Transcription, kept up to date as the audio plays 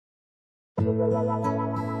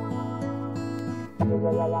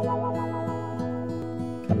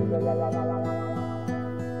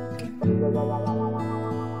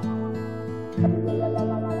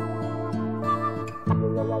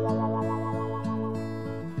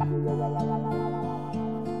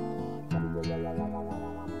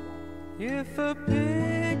If a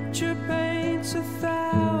picture paints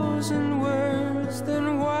 1,000 words,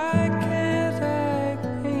 then why can't I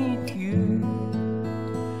paint you?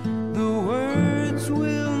 The words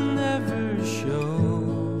will never show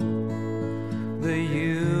the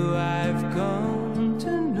you I've come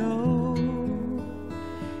to know.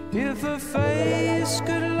 If a face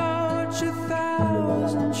could launch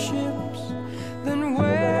 1,000 ships, then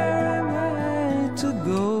where am I to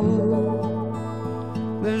go?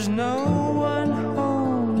 There's no one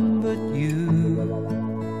home but you.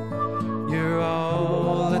 You're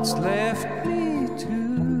all that's left me to.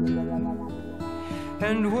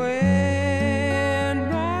 And when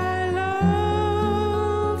my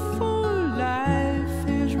love for life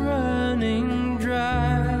is running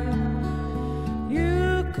dry,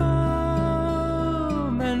 you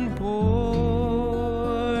come and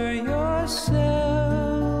pour yourself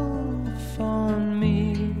on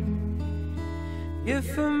me.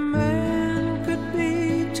 If a man could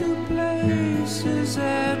be 2 places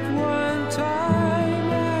at one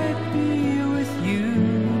time, I'd be with you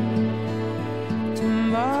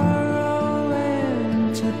tomorrow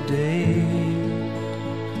and today,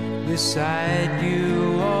 beside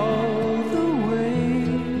you all the way.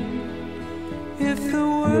 If the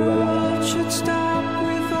world should stop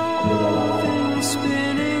with all things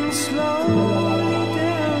spinning slowly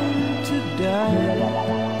down to die,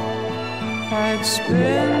 I'd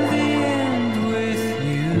spend the end with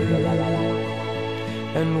you.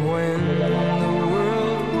 And when the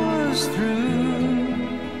world was through,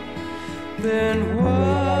 then what